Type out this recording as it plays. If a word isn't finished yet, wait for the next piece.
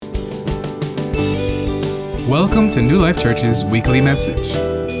Welcome to New Life Church's weekly message.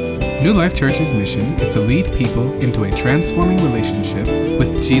 New Life Church's mission is to lead people into a transforming relationship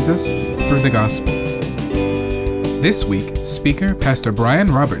with Jesus through the gospel. This week, speaker Pastor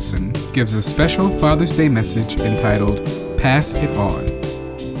Brian Robertson gives a special Father's Day message entitled, Pass It On.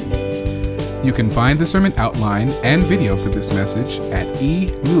 You can find the sermon outline and video for this message at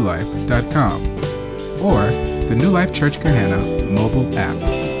enewlife.com or the New Life Church Gahanna mobile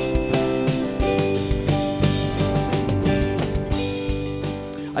app.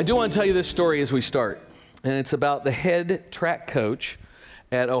 I do want to tell you this story as we start, and it's about the head track coach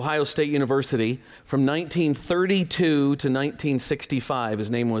at Ohio State University from 1932 to 1965. His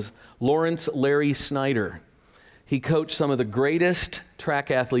name was Lawrence Larry Snyder. He coached some of the greatest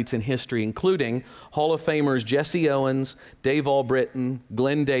track athletes in history, including Hall of Famers Jesse Owens, Dave Albritton,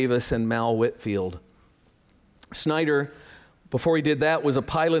 Glenn Davis, and Mal Whitfield. Snyder, before he did that, was a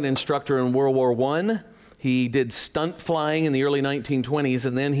pilot instructor in World War I. He did stunt flying in the early 1920s,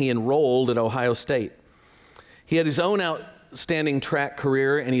 and then he enrolled at Ohio State. He had his own outstanding track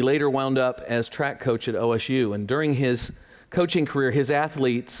career, and he later wound up as track coach at OSU. And during his coaching career, his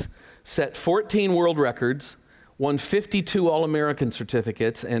athletes set 14 world records, won 52 All-American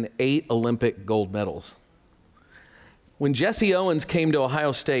certificates, and 8 Olympic gold medals. When Jesse Owens came to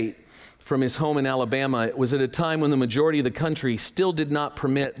Ohio State from his home in Alabama, it was at a time when the majority of the country still did not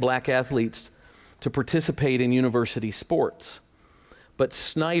permit black athletes to participate in university sports. But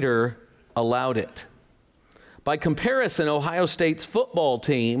Snyder allowed it. By comparison, Ohio State's football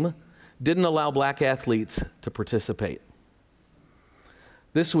team didn't allow black athletes to participate.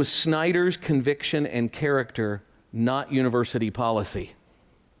 This was Snyder's conviction and character, not university policy.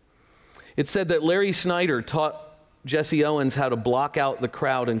 It said that Larry Snyder taught Jesse Owens how to block out the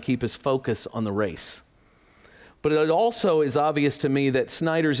crowd and keep his focus on the race. But it also is obvious to me that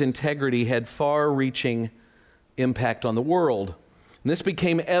Snyder's integrity had far-reaching impact on the world. And this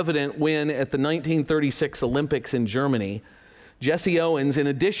became evident when, at the 1936 Olympics in Germany, Jesse Owens, in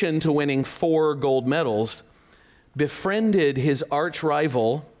addition to winning 4 gold medals, befriended his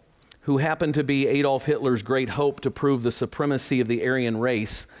arch-rival, who happened to be Adolf Hitler's great hope to prove the supremacy of the Aryan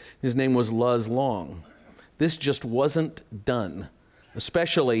race. His name was Luz Long. This just wasn't done,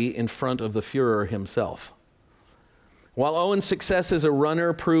 especially in front of the Fuhrer himself. While Owens' success as a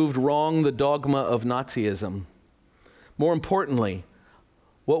runner proved wrong the dogma of Nazism, more importantly,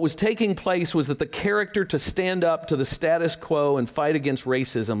 what was taking place was that the character to stand up to the status quo and fight against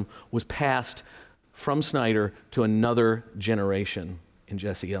racism was passed from Snyder to another generation in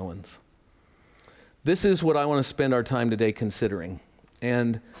Jesse Owens. This is what I want to spend our time today considering.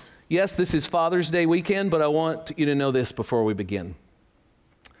 And yes, this is Father's Day weekend, but I want you to know this before we begin.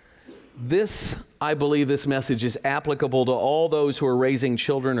 I believe this message is applicable to all those who are raising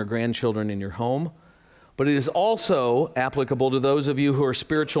children or grandchildren in your home, but it is also applicable to those of you who are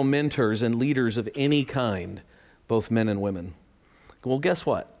spiritual mentors and leaders of any kind, both men and women. Well, guess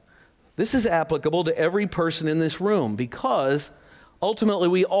what? This is applicable to every person in this room because ultimately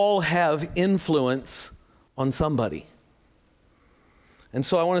we all have influence on somebody. And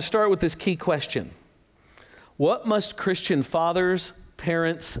so I want to start with this key question. What must Christian fathers,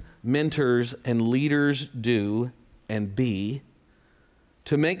 parents, mentors, and leaders do and be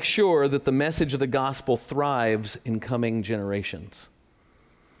to make sure that the message of the gospel thrives in coming generations?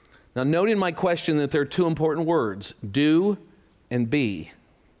 Now, note in my question that there are 2 important words, do and be.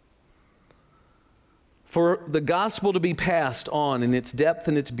 For the gospel to be passed on in its depth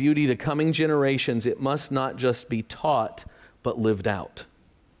and its beauty to coming generations, it must not just be taught, but lived out.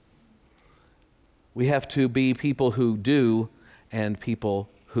 We have to be people who do and people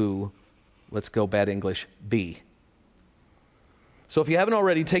who, let's go bad English, be. So if you haven't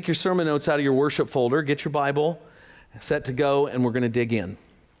already, take your sermon notes out of your worship folder, get your Bible, set to go, and we're going to dig in.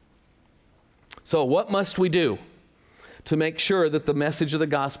 So what must we do to make sure that the message of the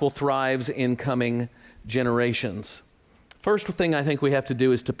gospel thrives in coming generations? First thing I think we have to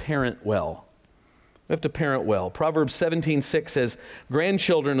do is to parent well. We have to parent well. Proverbs 17:6 says,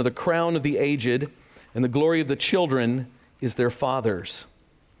 "Grandchildren are the crown of the aged, and the glory of the children is their fathers."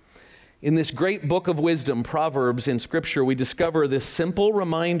 In this great book of wisdom, Proverbs in Scripture, we discover this simple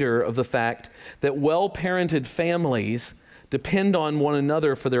reminder of the fact that well-parented families depend on one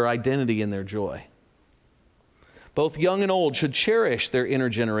another for their identity and their joy. Both young and old should cherish their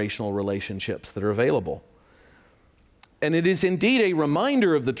intergenerational relationships that are available. And it is indeed a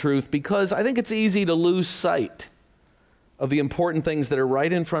reminder of the truth because I think it's easy to lose sight of the important things that are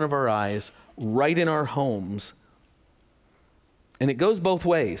right in front of our eyes, right in our homes. And it goes both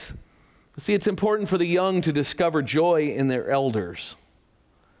ways. See, it's important for the young to discover joy in their elders.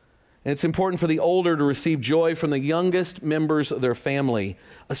 And it's important for the older to receive joy from the youngest members of their family,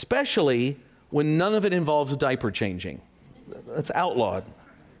 especially when none of it involves diaper changing. That's outlawed.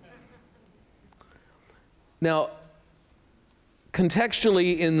 Now,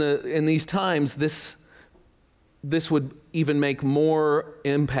 contextually in these times, this would even make more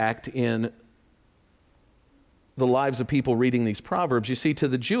impact in the lives of people reading these Proverbs. You see, to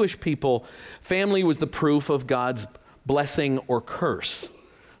the Jewish people, family was the proof of God's blessing or curse.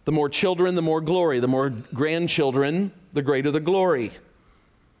 The more children, the more glory. The more grandchildren, the greater the glory.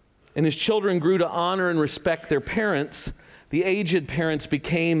 And as children grew to honor and respect their parents, the aged parents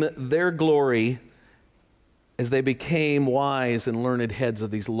became their glory as they became wise and learned heads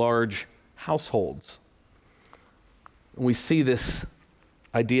of these large households. And we see this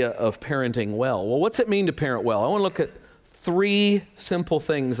idea of parenting well. Well, what's it mean to parent well? I want to look at 3 simple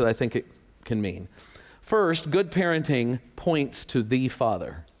things that I think it can mean. First, good parenting points to the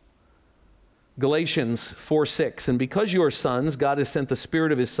Father. Galatians 4:6, and because you are sons, God has sent the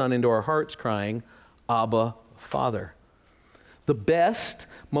Spirit of His Son into our hearts, crying, Abba, Father. The best,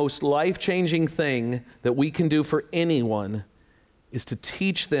 most life-changing thing that we can do for anyone is to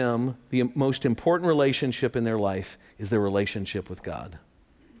teach them the most important relationship in their life is their relationship with God.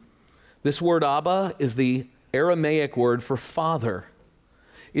 This word Abba is the Aramaic word for father.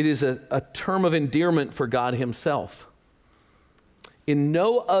 It is a term of endearment for God Himself. In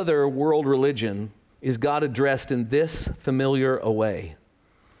no other world religion is God addressed in this familiar a way.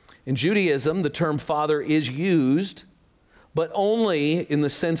 In Judaism, the term father is used, but only in the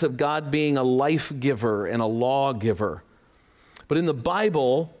sense of God being a life giver and a law giver. But in the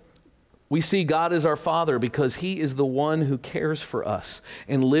Bible, we see God as our Father because He is the one who cares for us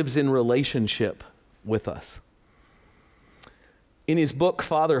and lives in relationship with us. In his book,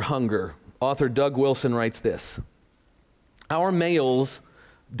 Father Hunger, author Doug Wilson writes this: our males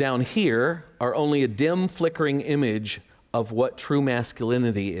down here are only a dim, flickering image of what true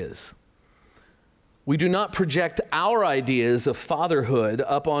masculinity is. We do not project our ideas of fatherhood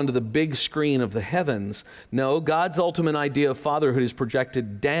up onto the big screen of the heavens. No, God's ultimate idea of fatherhood is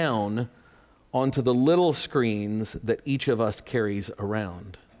projected down onto the little screens that each of us carries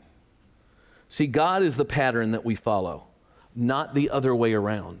around. See, God is the pattern that we follow, not the other way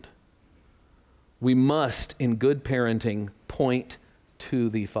around. We must, in good parenting, point to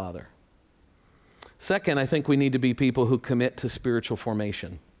the Father. Second, I think we need to be people who commit to spiritual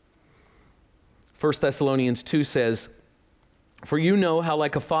formation. 1 Thessalonians 2 says, for you know how,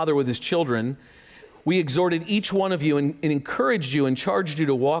 like a father with his children, we exhorted each one of you and encouraged you and charged you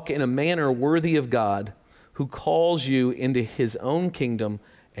to walk in a manner worthy of God, who calls you into His own kingdom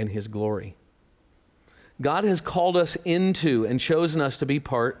and His glory. God has called us into and chosen us to be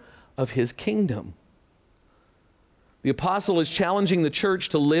part of His kingdom. The apostle is challenging the church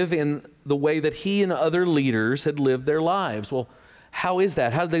to live in the way that he and other leaders had lived their lives. Well, how is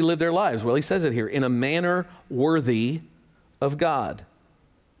that? How did they live their lives? Well, he says it here, in a manner worthy of God.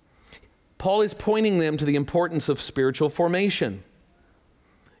 Paul is pointing them to the importance of spiritual formation.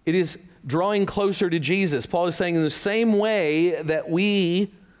 It is drawing closer to Jesus. Paul is saying in the same way that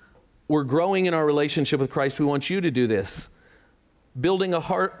we were growing in our relationship with Christ, we want you to do this. Building a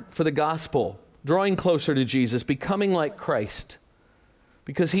heart for the gospel, drawing closer to Jesus, becoming like Christ,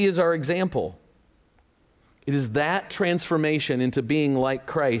 because He is our example. It is that transformation into being like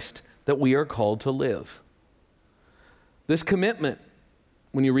Christ that we are called to live. This commitment,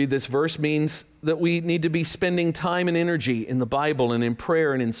 when you read this verse, means that we need to be spending time and energy in the Bible and in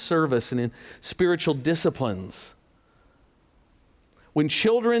prayer and in service and in spiritual disciplines. When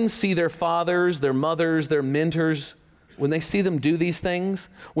children see their fathers, their mothers, their mentors, when they see them do these things,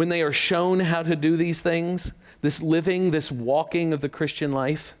 when they are shown how to do these things, this living, this walking of the Christian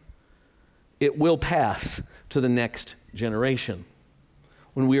life, it will pass to the next generation.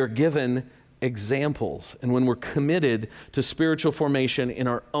 When we are given examples and when we're committed to spiritual formation in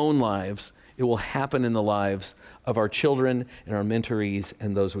our own lives, it will happen in the lives of our children and our mentorees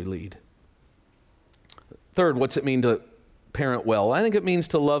and those we lead. Third, what's it mean to parent well? I think it means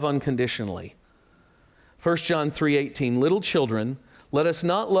to love unconditionally. 1 John 3:18, little children, let us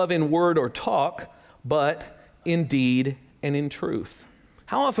not love in word or talk, but in deed and in truth.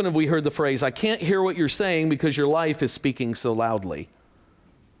 How often have we heard the phrase, I can't hear what you're saying because your life is speaking so loudly?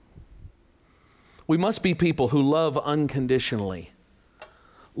 We must be people who love unconditionally.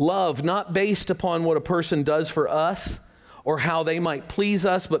 Love not based upon what a person does for us or how they might please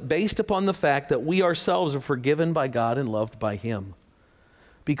us, but based upon the fact that we ourselves are forgiven by God and loved by Him.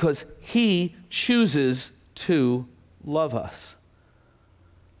 Because He chooses to love us.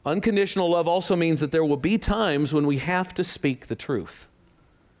 Unconditional love also means that there will be times when we have to speak the truth.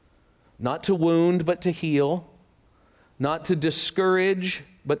 not to wound, but to heal, not to discourage,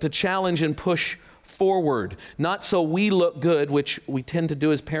 but to challenge and push forward, not so we look good, which we tend to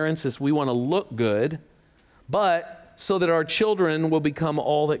do as parents, is we want to look good, but so that our children will become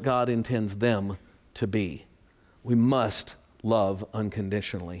all that God intends them to be. We must love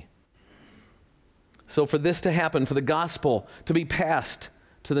unconditionally. So for this to happen, for the gospel to be passed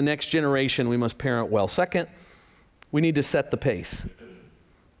to the next generation, we must parent well. Second, we need to set the pace.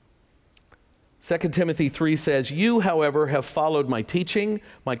 2 Timothy 3 says, "You, however, have followed my teaching,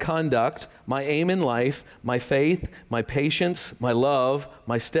 my conduct, my aim in life, my faith, my patience, my love,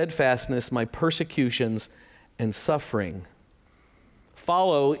 my steadfastness, my persecutions, and suffering."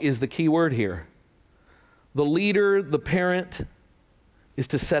 Follow is the key word here. The leader, the parent, is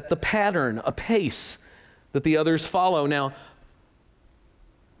to set the pattern, a pace that the others follow. Now,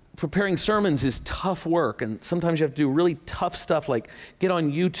 preparing sermons is tough work, and sometimes you have to do really tough stuff like get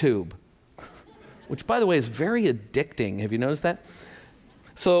on YouTube, which, by the way, is very addicting. Have you noticed that?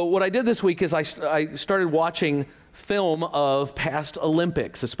 So what I did this week is I started watching film of past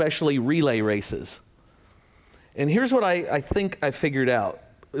Olympics, especially relay races. And here's what I think I figured out,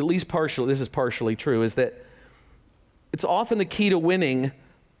 at least partially, this is partially true, is that it's often the key to winning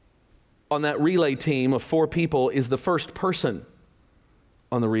on that relay team of 4 people is the first person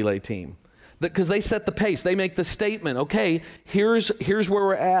on the relay team. Because they set the pace, they make the statement, okay, here's where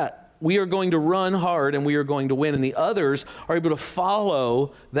we're at. We are going to run hard and we are going to win. And the others are able to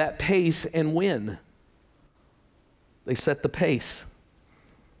follow that pace and win. They set the pace.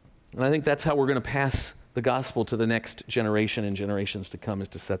 And I think that's how we're going to pass the gospel to the next generation and generations to come, is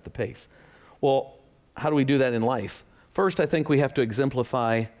to set the pace. Well, how do we do that in life? First, I think we have to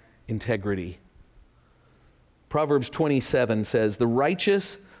exemplify integrity. Proverbs 27 says, "The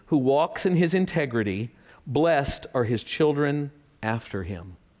righteous who walks in his integrity, blessed are his children after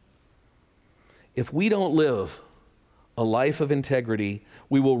him." If we don't live a life of integrity,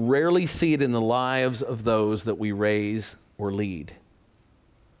 we will rarely see it in the lives of those that we raise or lead.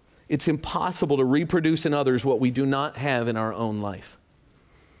 It's impossible to reproduce in others what we do not have in our own life.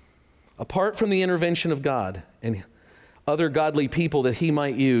 Apart from the intervention of God and other godly people that He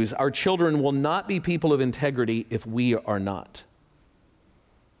might use, our children will not be people of integrity if we are not.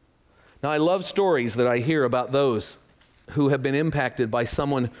 Now, I love stories that I hear about those who have been impacted by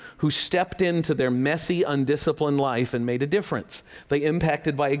someone who stepped into their messy, undisciplined life and made a difference. They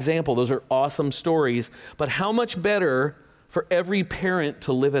impacted by example. Those are awesome stories. But how much better for every parent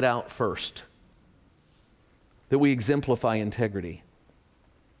to live it out first, that we exemplify integrity.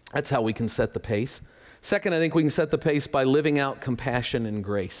 That's how we can set the pace. Second, I think we can set the pace by living out compassion and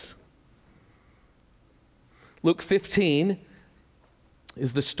grace. Luke 15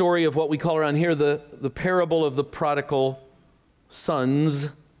 is the story of what we call around here the parable of the prodigal sons.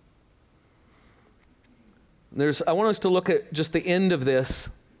 I want us to look at just the end of this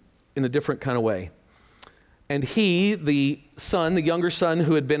in a different kind of way. And he, the son, the younger son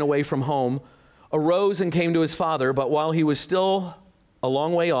who had been away from home, arose and came to his father, but while he was still a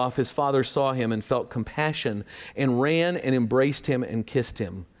long way off, his father saw him and felt compassion and ran and embraced him and kissed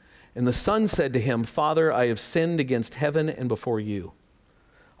him. And the son said to him, "Father, I have sinned against heaven and before you.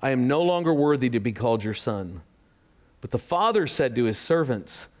 I am no longer worthy to be called your son." But the father said to his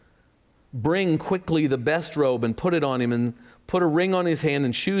servants, "Bring quickly the best robe and put it on him, and put a ring on his hand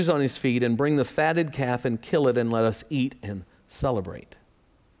and shoes on his feet, and bring the fatted calf and kill it, and let us eat and celebrate."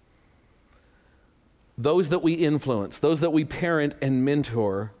 Those that we influence, those that we parent and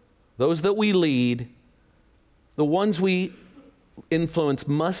mentor, those that we lead, the ones we influence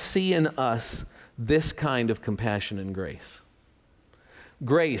must see in us this kind of compassion and grace.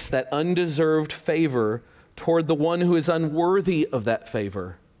 Grace, that undeserved favor toward the one who is unworthy of that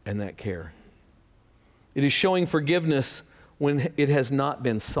favor and that care. It is showing forgiveness when it has not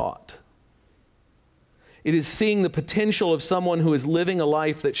been sought. It is seeing the potential of someone who is living a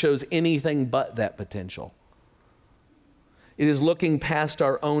life that shows anything but that potential. It is looking past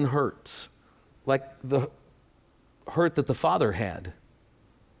our own hurts, like the hurt that the father had.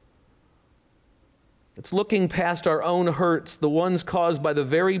 It's looking past our own hurts, the ones caused by the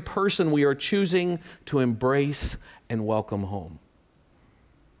very person we are choosing to embrace and welcome home.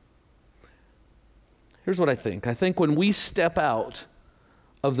 Here's what I think. I think when we step out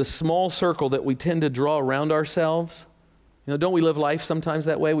of the small circle that we tend to draw around ourselves, don't we live life sometimes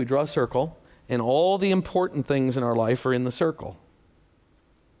that way? We draw a circle, and all the important things in our life are in the circle.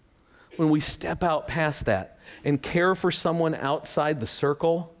 When we step out past that and care for someone outside the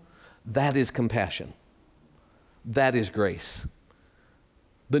circle, that is compassion. That is grace.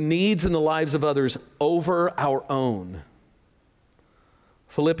 The needs and the lives of others over our own.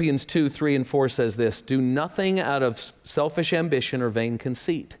 Philippians 2, 3 and 4 says this, "Do nothing out of selfish ambition or vain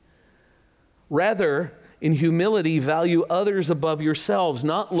conceit. Rather, in humility, value others above yourselves,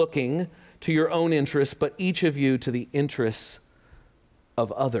 not looking to your own interests, but each of you to the interests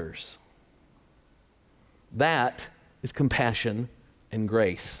of others." That is compassion and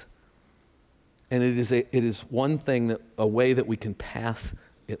grace. And it is one thing, a way that we can pass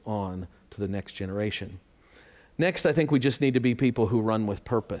it on to the next generation. Next, I think we just need to be people who run with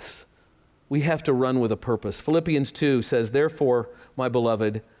purpose. We have to run with a purpose. Philippians 2 says, "Therefore, my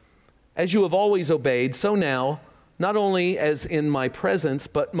beloved, as you have always obeyed, so now, not only as in my presence,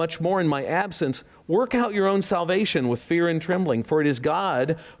 but much more in my absence, work out your own salvation with fear and trembling, for it is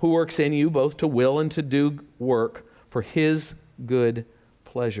God who works in you both to will and to do work for his good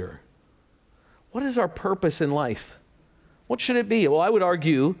pleasure." What is our purpose in life? What should it be? Well, I would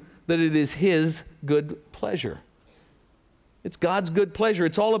argue that it is his good pleasure. It's God's good pleasure.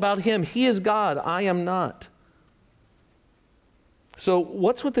 It's all about him. He is God. I am not. So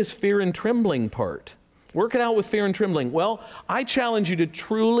what's with this fear and trembling part? Work it out with fear and trembling. Well, I challenge you to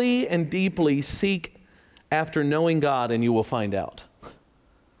truly and deeply seek after knowing God, and you will find out.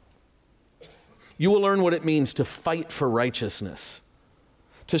 You will learn what it means to fight for righteousness,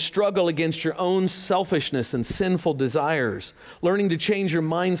 to struggle against your own selfishness and sinful desires, learning to change your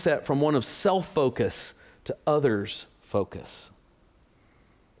mindset from one of self-focus to others' focus.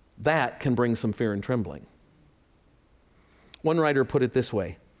 That can bring some fear and trembling. One writer put it this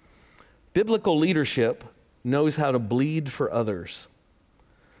way, "Biblical leadership knows how to bleed for others.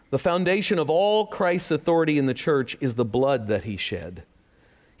 The foundation of all Christ's authority in the church is the blood that he shed.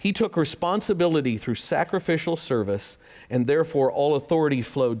 He took responsibility through sacrificial service, and therefore all authority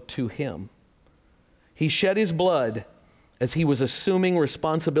flowed to him. He shed his blood as he was assuming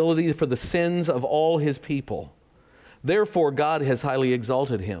responsibility for the sins of all his people. Therefore, God has highly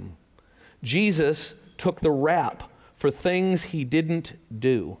exalted him. Jesus took the rap for things he didn't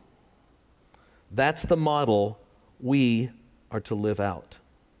do. That's the model we are to live out."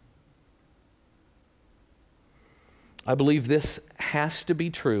 I believe this has to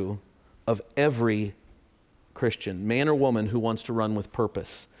be true of every Christian, man or woman, who wants to run with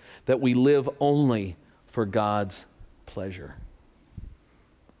purpose, that we live only for God's pleasure.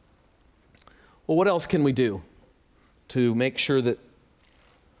 Well, what else can we do to make sure that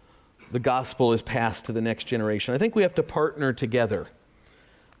the gospel is passed to the next generation? I think we have to partner together.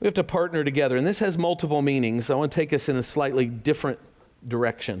 We have to partner together, and this has multiple meanings. I want to take us in a slightly different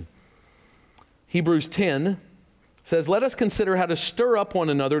direction. Hebrews 10 says, "Let us consider how to stir up one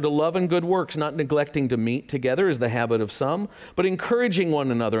another to love and good works, not neglecting to meet together as the habit of some, but encouraging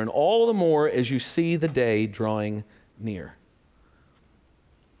one another, and all the more as you see the day drawing near."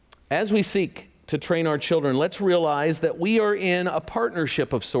 As we seek to train our children, let's realize that we are in a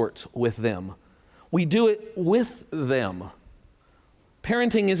partnership of sorts with them. We do it with them.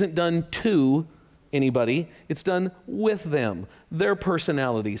 Parenting isn't done to anybody, it's done with them, their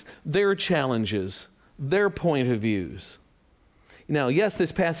personalities, their challenges, their point of views. Now, yes,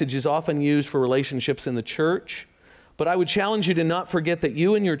 this passage is often used for relationships in the church, but I would challenge you to not forget that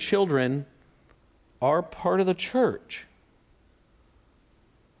you and your children are part of the church.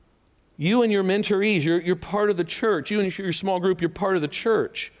 You and your mentorees, you're part of the church. You and your small group, you're part of the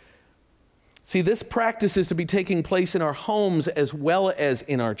church. See, this practice is to be taking place in our homes as well as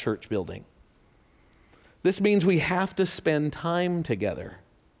in our church building. This means we have to spend time together.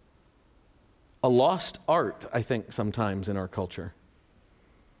 A lost art, I think, sometimes in our culture.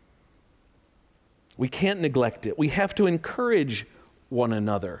 We can't neglect it. We have to encourage one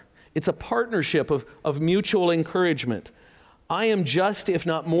another. It's a partnership of mutual encouragement. I am just, if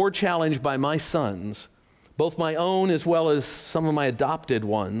not more, challenged by my sons, both my own as well as some of my adopted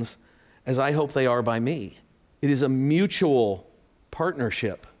ones, as I hope they are by me. It is a mutual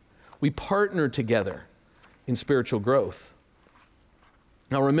partnership. We partner together in spiritual growth.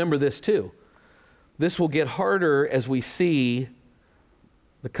 Now remember this too. This will get harder as we see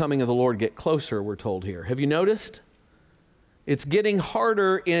the coming of the Lord get closer, we're told here. Have you noticed? It's getting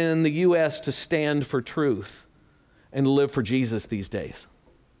harder in the U.S. to stand for truth and live for Jesus these days.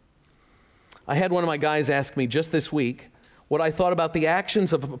 I had one of my guys ask me just this week what I thought about the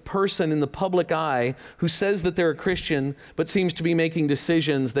actions of a person in the public eye who says that they're a Christian but seems to be making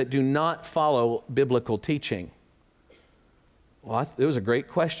decisions that do not follow biblical teaching. Well, it was a great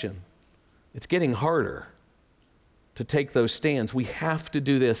question. It's getting harder to take those stands. We have to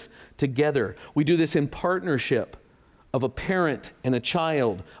do this together. We do this in partnership of a parent and a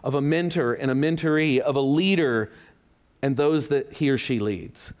child, of a mentor and a mentoree, of a leader and those that he or she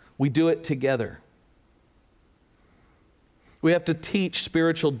leads. We do it together. We have to teach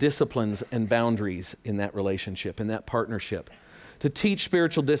spiritual disciplines and boundaries in that relationship, in that partnership. To teach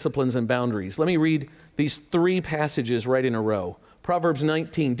spiritual disciplines and boundaries. Let me read these 3 passages right in a row. Proverbs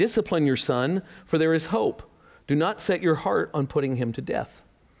 19, discipline your son, for there is hope. Do not set your heart on putting him to death.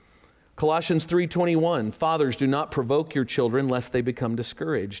 Colossians 3:21, fathers, do not provoke your children lest they become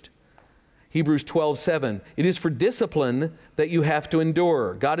discouraged. Hebrews 12:7, it is for discipline that you have to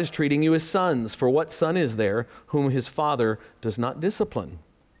endure. God is treating you as sons, for what son is there whom his father does not discipline?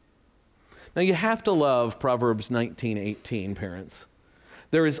 Now you have to love Proverbs 19:18, parents.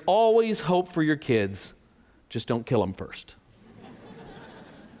 There is always hope for your kids, just don't kill them first.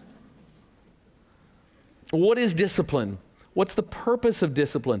 What is discipline? What's the purpose of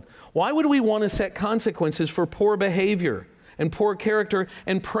discipline? Why would we want to set consequences for poor behavior and poor character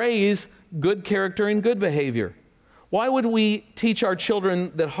and praise good character and good behavior? Why would we teach our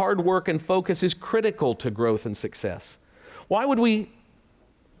children that hard work and focus is critical to growth and success? Why would we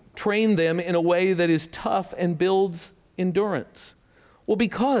train them in a way that is tough and builds endurance? Well,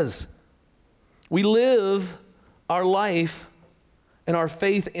 because we live our life and our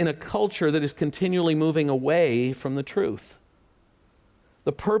faith in a culture that is continually moving away from the truth.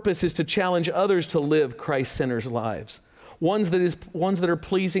 The purpose is to challenge others to live Christ-centered lives, ones that are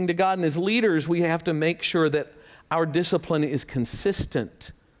pleasing to God. And as leaders, we have to make sure that our discipline is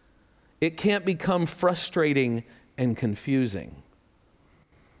consistent. It can't become frustrating and confusing.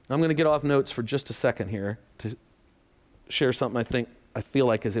 I'm going to get off notes for just a second here to share something I feel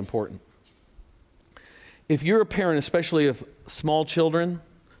like is important. If you're a parent, especially of small children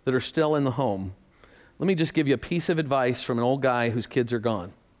that are still in the home, let me just give you a piece of advice from an old guy whose kids are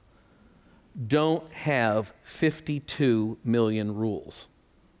gone. Don't have 52 million rules.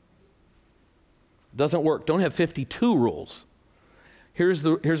 Doesn't work. Don't have 52 rules. Here's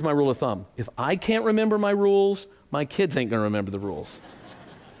my rule of thumb. If I can't remember my rules, my kids ain't going to remember the rules.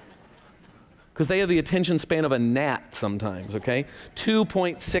 Because they have the attention span of a gnat sometimes, okay?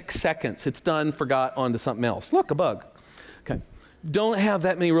 2.6 seconds. It's done, forgot, on to something else. Look, a bug. Okay. Don't have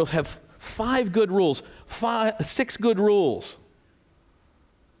that many rules. Have 5 good rules. 6 good rules.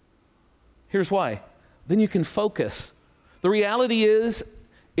 Here's why. Then you can focus. The reality is,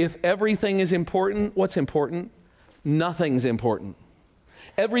 if everything is important, what's important? Nothing's important.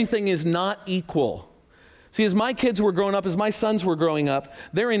 Everything is not equal. See, as my kids were growing up, as my sons were growing up,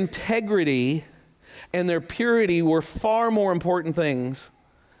 their integrity and their purity were far more important things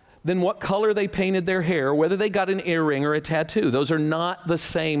than what color they painted their hair, whether they got an earring or a tattoo. Those are not the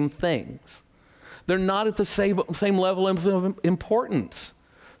same things. They're not at the same level of importance.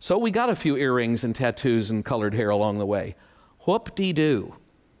 So we got a few earrings and tattoos and colored hair along the way. Whoop-de-doo.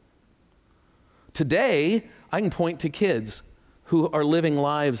 Today, I can point to kids who are living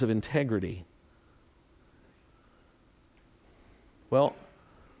lives of integrity. Well,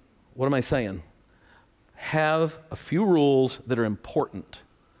 what am I saying? Have a few rules that are important.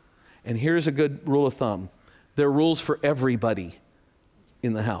 And here's a good rule of thumb. There are rules for everybody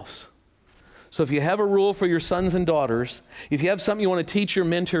in the house. So if you have a rule for your sons and daughters, if you have something you want to teach your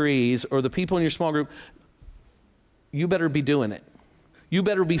mentorees or the people in your small group, you better be doing it. You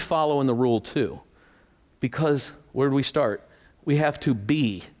better be following the rule too. Because where do we start? We have to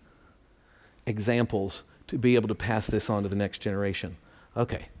be examples to be able to pass this on to the next generation.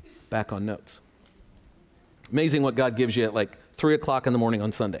 Okay, back on notes. Amazing what God gives you at like 3 o'clock in the morning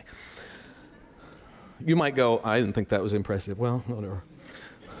on Sunday. You might go, I didn't think that was impressive. Well, whatever.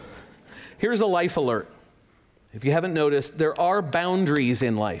 Here's a life alert. If you haven't noticed, there are boundaries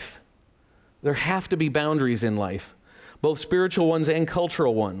in life. There have to be boundaries in life, both spiritual ones and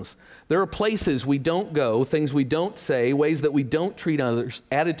cultural ones. There are places we don't go, things we don't say, ways that we don't treat others,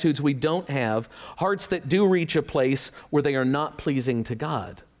 attitudes we don't have, hearts that do reach a place where they are not pleasing to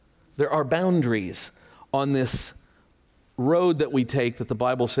God. There are boundaries on this road that we take that the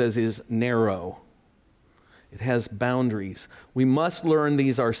Bible says is narrow. It has boundaries. We must learn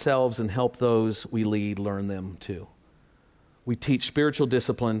these ourselves and help those we lead learn them too. We teach spiritual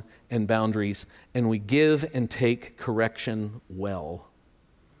discipline and boundaries, and we give and take correction well.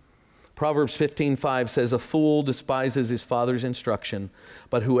 Proverbs 15:5 says, "A fool despises his father's instruction,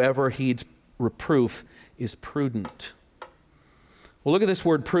 but whoever heeds reproof is prudent." Well, look at this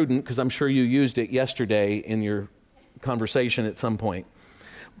word prudent, because I'm sure you used it yesterday in your conversation at some point.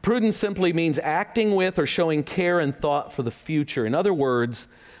 Prudence simply means acting with or showing care and thought for the future. In other words,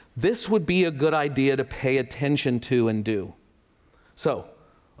 this would be a good idea to pay attention to and do. So,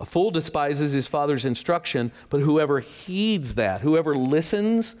 a fool despises his father's instruction, but whoever heeds that, whoever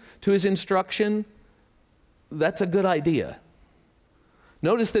listens to his instruction, that's a good idea.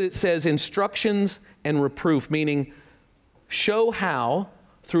 Notice that it says instructions and reproof, meaning show how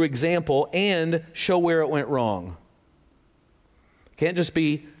through example, and show where it went wrong. Can't just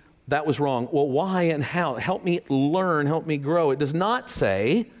be, that was wrong. Well, why and how? Help me learn, help me grow. It does not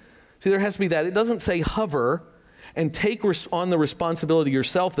say, see, there has to be that. It doesn't say hover and take on the responsibility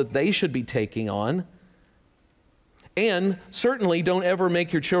yourself that they should be taking on. And certainly don't ever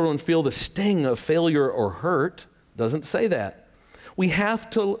make your children feel the sting of failure or hurt. Doesn't say that. We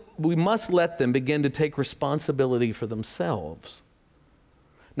must let them begin to take responsibility for themselves.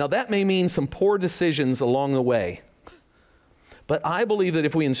 Now that may mean some poor decisions along the way. But I believe that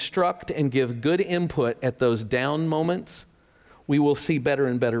if we instruct and give good input at those down moments, we will see better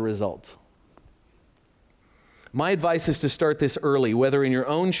and better results. My advice is to start this early, whether in your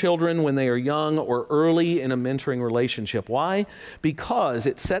own children when they are young or early in a mentoring relationship. Why? Because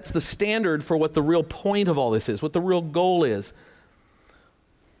it sets the standard for what the real point of all this is, what the real goal is.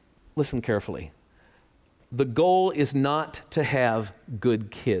 Listen carefully. The goal is not to have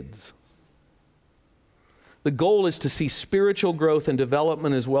good kids. The goal is to see spiritual growth and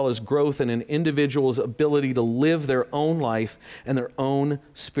development as well as growth in an individual's ability to live their own life and their own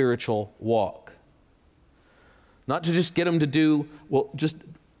spiritual walk. Not to just get them to just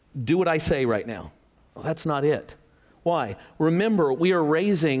do what I say right now. Well, that's not it. Why? Remember,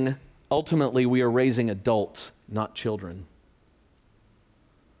 ultimately we are raising adults, not children.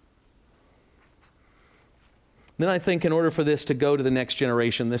 Then I think in order for this to go to the next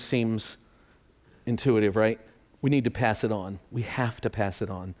generation, this seems intuitive, right? We need to pass it on. We have to pass it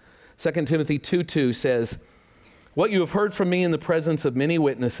on. 2 Timothy 2:2 says, "What you have heard from me in the presence of many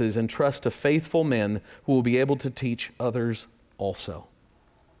witnesses, entrust to faithful men who will be able to teach others also."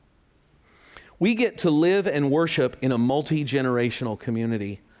 We get to live and worship in a multi-generational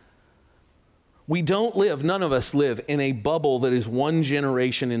community. We don't live, none of us live, in a bubble that is one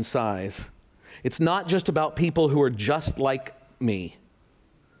generation in size. It's not just about people who are just like me.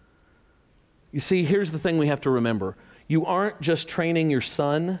 You see, here's the thing we have to remember. You aren't just training your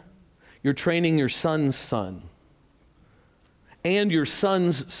son, you're training your son's son. And your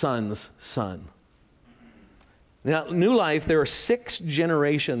son's son's son. Now, New Life, there are 6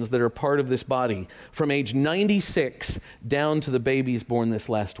 generations that are part of this body, from age 96 down to the babies born this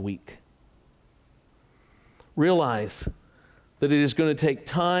last week. Realize that it is going to take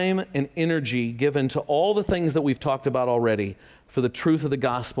time and energy given to all the things that we've talked about already for the truth of the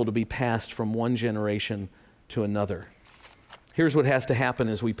gospel to be passed from one generation to another. Here's what has to happen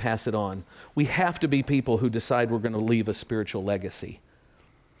as we pass it on. We have to be people who decide we're going to leave a spiritual legacy.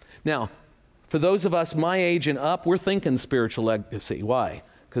 Now, for those of us my age and up, we're thinking spiritual legacy. Why?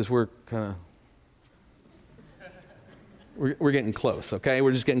 Because we're getting close, okay?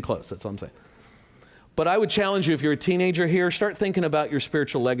 We're just getting close, that's all I'm saying. But I would challenge you, if you're a teenager here, start thinking about your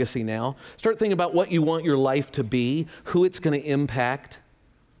spiritual legacy now. Start thinking about what you want your life to be, who it's going to impact.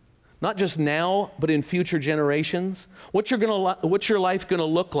 Not just now, but in future generations. What's your life going to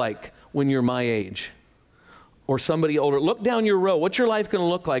look like when you're my age? Or somebody older? Look down your row. What's your life going to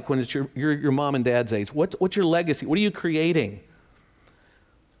look like when it's your mom and dad's age? What's your legacy? What are you creating?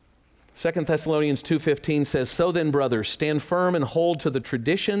 2 Thessalonians 2:15 says, "So then, brothers, stand firm and hold to the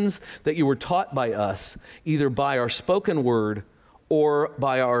traditions that you were taught by us, either by our spoken word or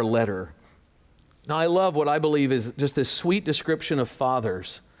by our letter." Now, I love what I believe is just this sweet description of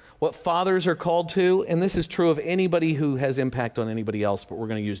fathers. What fathers are called to, and this is true of anybody who has impact on anybody else, but we're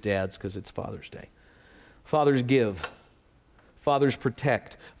going to use dads because it's Father's Day. Fathers give. Fathers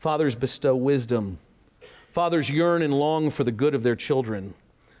protect. Fathers bestow wisdom. Fathers yearn and long for the good of their children.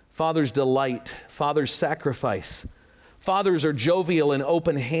 Fathers delight. Fathers sacrifice. Fathers are jovial and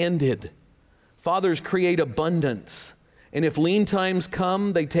open-handed. Fathers create abundance. And if lean times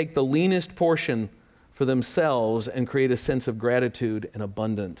come, they take the leanest portion for themselves and create a sense of gratitude and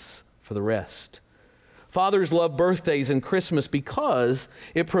abundance for the rest. Fathers love birthdays and Christmas because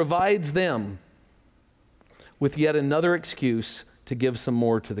it provides them with yet another excuse to give some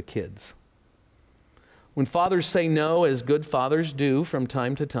more to the kids. When fathers say no, as good fathers do from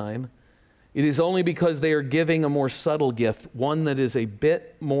time to time, it is only because they are giving a more subtle gift, one that is a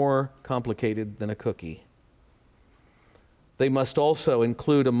bit more complicated than a cookie. They must also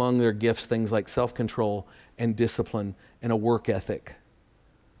include among their gifts things like self-control and discipline and a work ethic.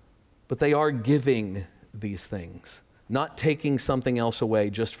 But they are giving these things, not taking something else away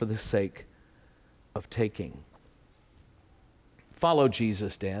just for the sake of taking. Follow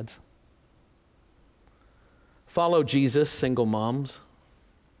Jesus, dads. Follow Jesus, single moms.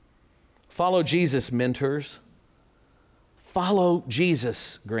 Follow Jesus, mentors. Follow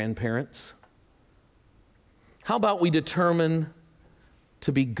Jesus, grandparents. How about we determine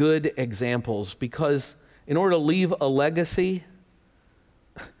to be good examples? Because in order to leave a legacy,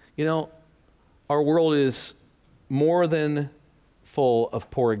 our world is more than full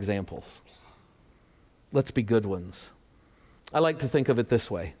of poor examples. Let's be good ones. I like to think of it this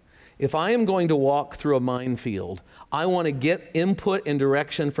way. If I am going to walk through a minefield, I want to get input and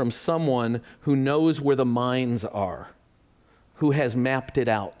direction from someone who knows where the mines are, who has mapped it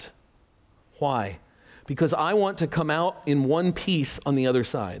out. Why? Because I want to come out in one piece on the other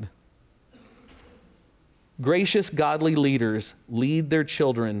side. Gracious, godly leaders lead their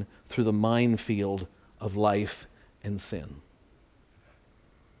children through the minefield of life and sin.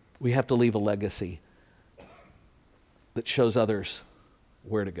 We have to leave a legacy that shows others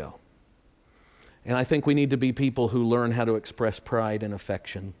where to go. And I think we need to be people who learn how to express pride and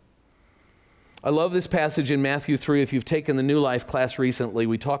affection. I love this passage in Matthew 3. If you've taken the New Life class recently,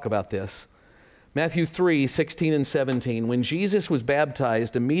 we talk about this. Matthew 3, 16 and 17. When Jesus was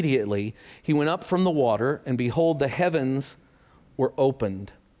baptized, immediately he went up from the water, and behold, the heavens were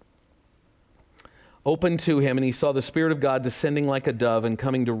opened to him, and he saw the Spirit of God descending like a dove and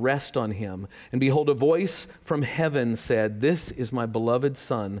coming to rest on him. And behold, a voice from heaven said, "This is my beloved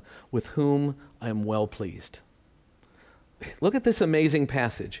Son, with whom I am well pleased." Look at this amazing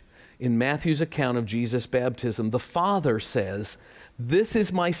passage in Matthew's account of Jesus' baptism. The Father says, "This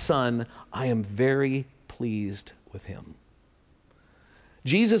is my Son, I am very pleased with him."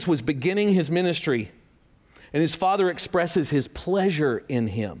 Jesus was beginning his ministry, and his Father expresses his pleasure in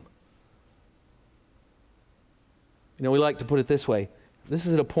him. We like to put it this way. This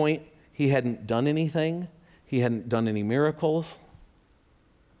is at a point he hadn't done anything. He hadn't done any miracles.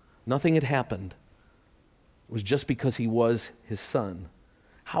 Nothing had happened. It was just because he was his Son.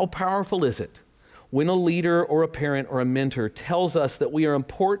 How powerful is it when a leader or a parent or a mentor tells us that we are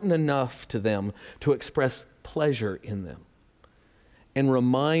important enough to them to express pleasure in them and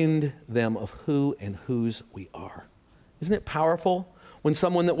remind them of who and whose we are? Isn't it powerful when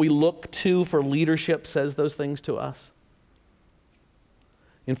someone that we look to for leadership says those things to us?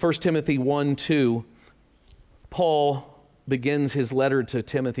 In 1 Timothy 1:2, Paul begins his letter to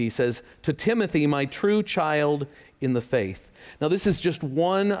Timothy. He says, "To Timothy, my true child in the faith." Now, this is just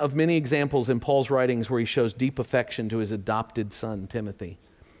one of many examples in Paul's writings where he shows deep affection to his adopted son, Timothy.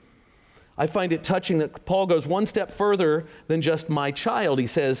 I find it touching that Paul goes one step further than just my child. He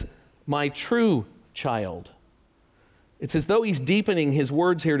says, my true child. It's as though he's deepening his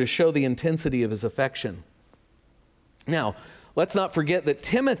words here to show the intensity of his affection. Now, let's not forget that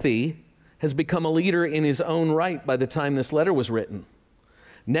Timothy has become a leader in his own right by the time this letter was written.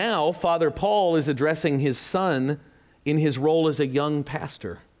 Now, Father Paul is addressing his son in his role as a young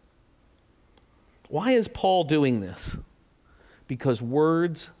pastor. Why is Paul doing this? Because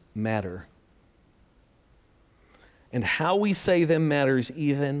words matter. And how we say them matters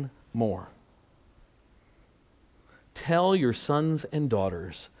even more. Tell your sons and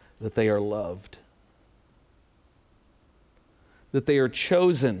daughters that they are loved, that they are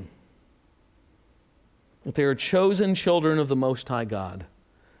chosen, that they are chosen children of the Most High God,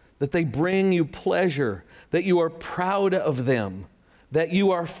 that they bring you pleasure, that you are proud of them, that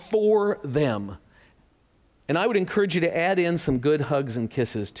you are for them. And I would encourage you to add in some good hugs and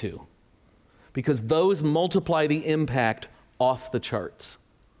kisses too, because those multiply the impact off the charts.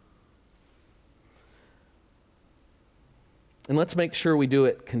 And let's make sure we do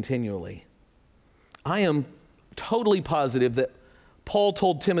it continually. I am totally positive that Paul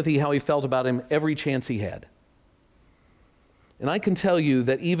told Timothy how he felt about him every chance he had. And I can tell you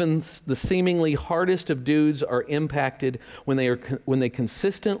that even the seemingly hardest of dudes are impacted when they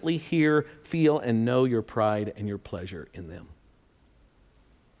consistently hear, feel, and know your pride and your pleasure in them.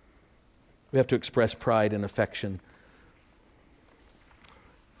 We have to express pride and affection.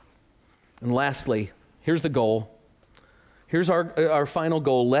 And lastly, here's the goal. Here's our final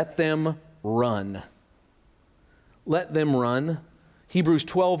goal. Let them run. Let them run. Hebrews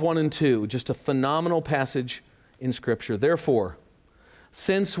 12, 1 and 2, just a phenomenal passage in Scripture. Therefore,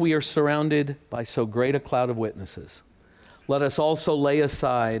 since we are surrounded by so great a cloud of witnesses, let us also lay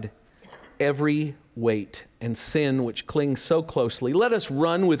aside every weight and sin which clings so closely. Let us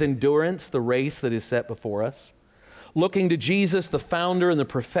run with endurance the race that is set before us, looking to Jesus, the founder and the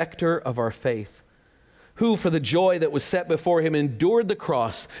perfecter of our faith, who for the joy that was set before him endured the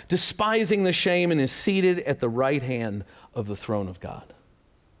cross, despising the shame, and is seated at the right hand of the throne of God.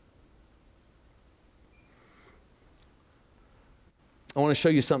 I want to show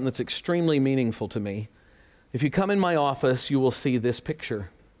you something that's extremely meaningful to me. If you come in my office, you will see this picture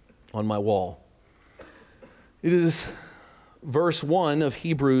on my wall. It is verse 1 of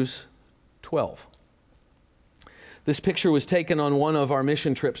Hebrews 12. This picture was taken on one of our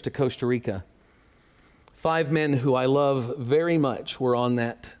mission trips to Costa Rica. 5 men who I love very much were on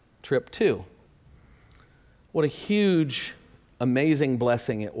that trip too. What a huge, amazing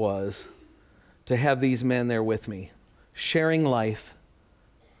blessing it was to have these men there with me, sharing life,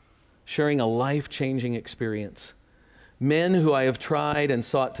 sharing a life-changing experience. Men who I have tried and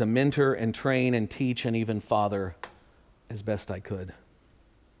sought to mentor and train and teach and even father as best I could.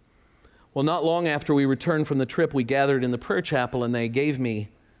 Well, not long after we returned from the trip, we gathered in the prayer chapel and they gave me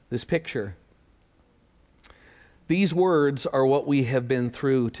this picture. These words are what we have been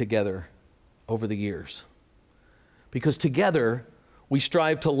through together over the years. Because together, we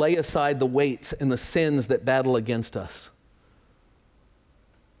strive to lay aside the weights and the sins that battle against us.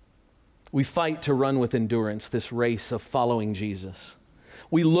 We fight to run with endurance this race of following Jesus.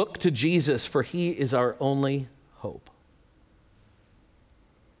 We look to Jesus, for He is our only hope.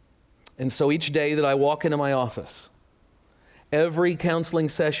 And so each day that I walk into my office, every counseling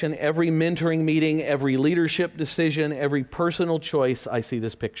session, every mentoring meeting, every leadership decision, every personal choice, I see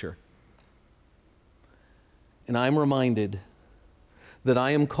this picture. And I'm reminded that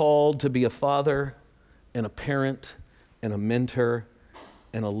I am called to be a father and a parent and a mentor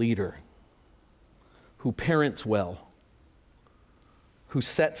and a leader who parents well, who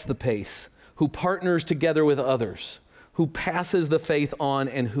sets the pace, who partners together with others, who passes the faith on,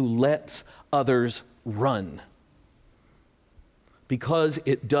 and who lets others run. Because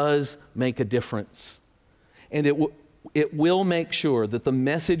it does make a difference. And it will make sure that the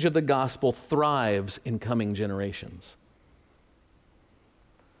message of the gospel thrives in coming generations.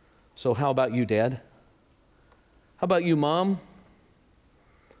 So how about you, Dad? How about you, Mom?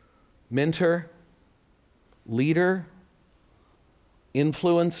 Mentor? Leader?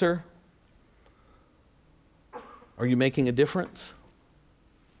 Influencer? Are you making a difference?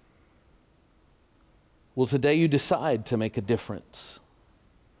 Will today you decide to make a difference?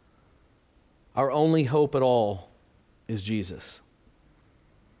 Our only hope at all is Jesus.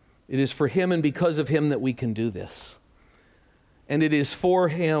 It is for Him and because of Him that we can do this. And it is for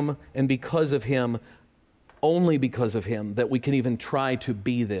Him and because of Him, only because of Him, that we can even try to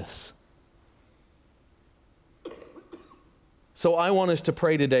be this. So I want us to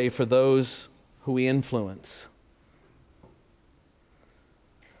pray today for those who we influence.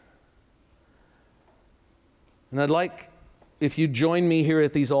 And I'd like if you join me here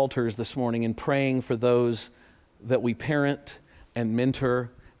at these altars this morning in praying for those that we parent and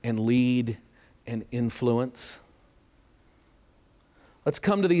mentor and lead and influence. Let's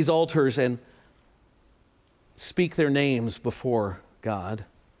come to these altars and speak their names before God.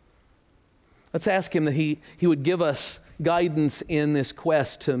 Let's ask Him that He would give us guidance in this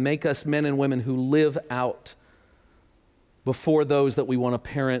quest to make us men and women who live out before those that we want to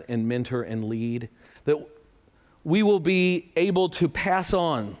parent and mentor and lead, that we will be able to pass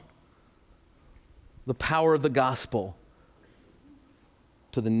on the power of the gospel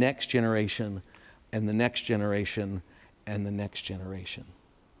to the next generation and the next generation and the next generation.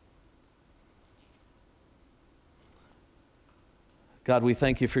 God, we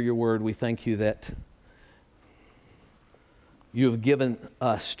thank You for Your word. We thank You that You have given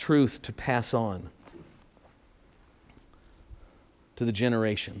us truth to pass on to the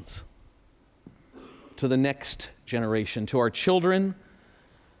generations, to the next generation, to our children,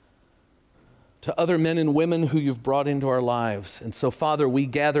 to other men and women who You've brought into our lives. And so, Father, we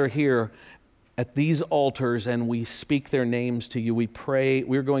gather here at these altars and we speak their names to You. We pray,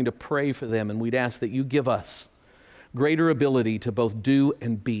 we're going to pray for them, and we'd ask that You give us greater ability to both do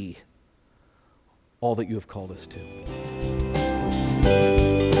and be all that You have called us to.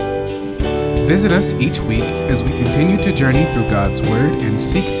 Visit us each week as we continue to journey through God's Word and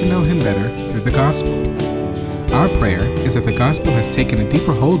seek to know Him better through the gospel. Our prayer is that the gospel has taken a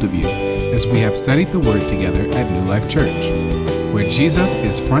deeper hold of you as we have studied the Word together at New Life Church, where Jesus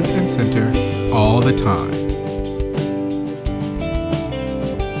is front and center all the time.